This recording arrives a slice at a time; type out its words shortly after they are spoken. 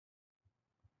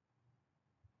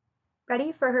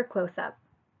Ready for her close-up.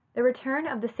 The return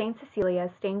of the Saint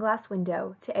Cecilia stained glass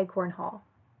window to Acorn Hall.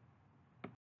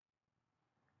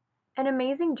 An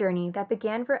amazing journey that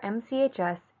began for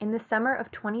MCHS in the summer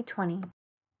of 2020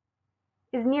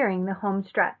 is nearing the home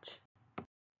stretch.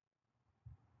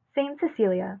 Saint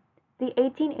Cecilia, the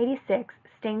 1886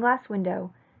 stained glass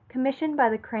window commissioned by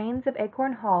the Cranes of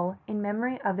Acorn Hall in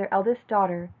memory of their eldest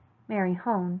daughter, Mary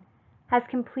Hone, has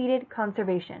completed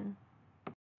conservation.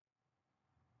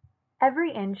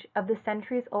 Every inch of the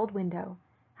centuries-old window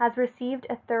has received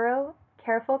a thorough,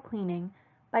 careful cleaning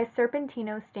by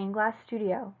Serpentino Stained Glass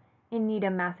Studio in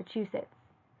Needham, Massachusetts,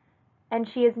 and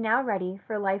she is now ready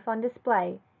for life on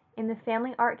display in the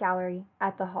Family Art Gallery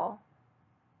at the Hall.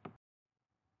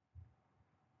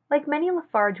 Like many La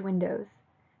Farge windows,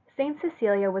 Saint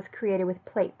Cecilia was created with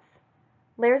plates,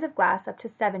 layers of glass up to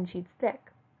 7 sheets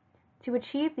thick, to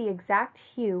achieve the exact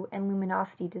hue and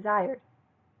luminosity desired.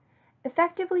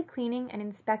 Effectively cleaning and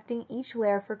inspecting each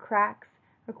layer for cracks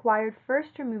required first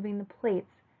removing the plates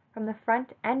from the front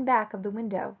and back of the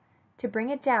window to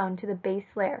bring it down to the base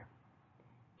layer.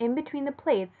 In between the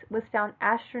plates was found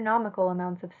astronomical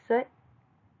amounts of soot,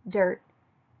 dirt,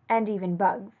 and even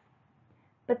bugs,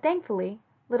 but thankfully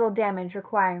little damage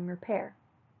requiring repair.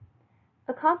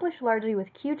 Accomplished largely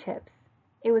with Q-tips,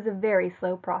 it was a very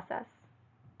slow process.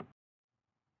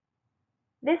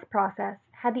 This process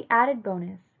had the added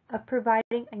bonus of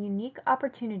providing a unique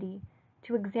opportunity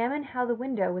to examine how the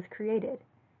window was created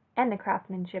and the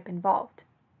craftsmanship involved.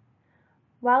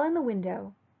 While in the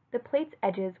window, the plate's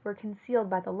edges were concealed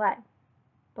by the lead,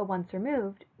 but once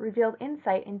removed, revealed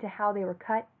insight into how they were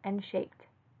cut and shaped.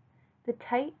 The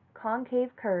tight,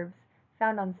 concave curves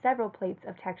found on several plates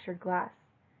of textured glass,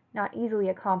 not easily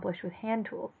accomplished with hand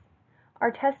tools,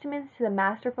 are testaments to the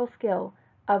masterful skill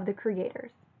of the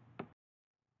creators.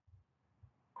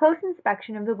 Close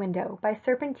inspection of the window by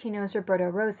Serpentino's Roberto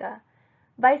Rosa,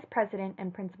 vice president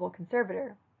and principal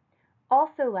conservator,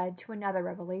 also led to another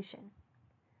revelation.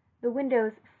 The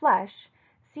window's flesh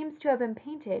seems to have been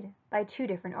painted by 2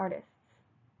 different artists.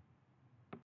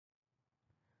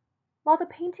 While the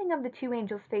painting of the 2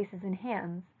 angels' faces and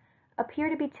hands appear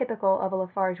to be typical of a La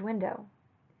Farge window,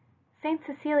 Saint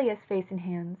Cecilia's face and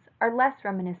hands are less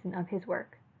reminiscent of his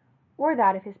work, or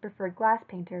that of his preferred glass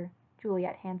painter,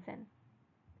 Juliet Hansen.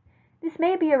 This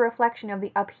may be a reflection of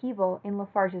the upheaval in La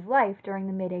Farge's life during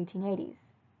the mid-1880s,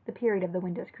 the period of the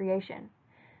window's creation,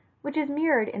 which is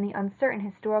mirrored in the uncertain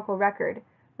historical record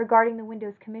regarding the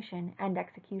window's commission and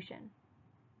execution.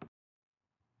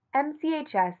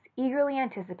 MCHS eagerly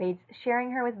anticipates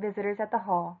sharing her with visitors at the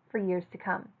Hall for years to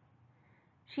come.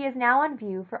 She is now on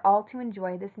view for all to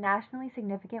enjoy this nationally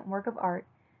significant work of art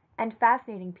and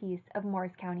fascinating piece of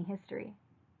Morris County history.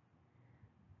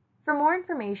 For more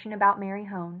information about Mary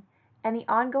Hone and the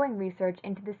ongoing research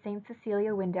into the Saint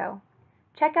Cecilia window,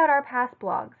 check out our past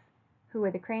blogs, Who Are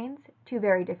the Cranes? 2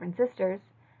 Very Different Sisters,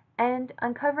 and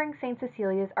Uncovering Saint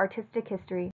Cecilia's Artistic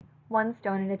History, One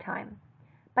Stone at a Time,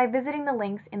 by visiting the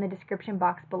links in the description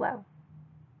box below.